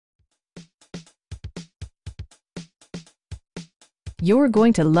You're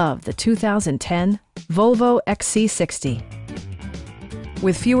going to love the 2010 Volvo XC60.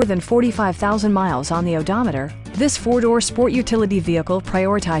 With fewer than 45,000 miles on the odometer, this four-door sport utility vehicle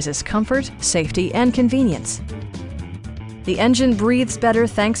prioritizes comfort, safety, and convenience. The engine breathes better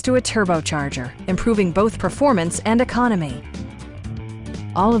thanks to a turbocharger, improving both performance and economy.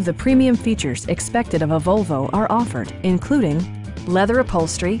 All of the premium features expected of a Volvo are offered, including leather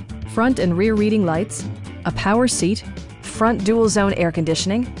upholstery, front and rear reading lights, a power seat, front dual-zone air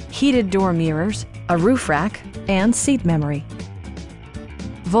conditioning, heated door mirrors, a roof rack, and seat memory.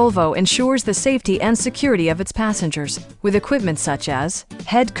 Volvo ensures the safety and security of its passengers with equipment such as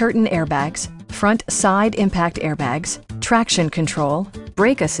head curtain airbags, front side impact airbags, traction control,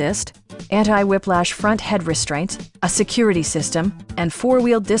 brake assist, anti-whiplash front head restraints, a security system, and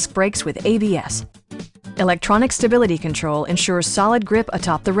four-wheel disc brakes with ABS. Electronic stability control ensures solid grip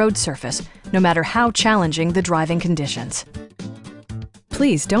atop the road surface, no matter how challenging the driving conditions.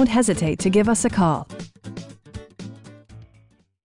 Please don't hesitate to give us a call.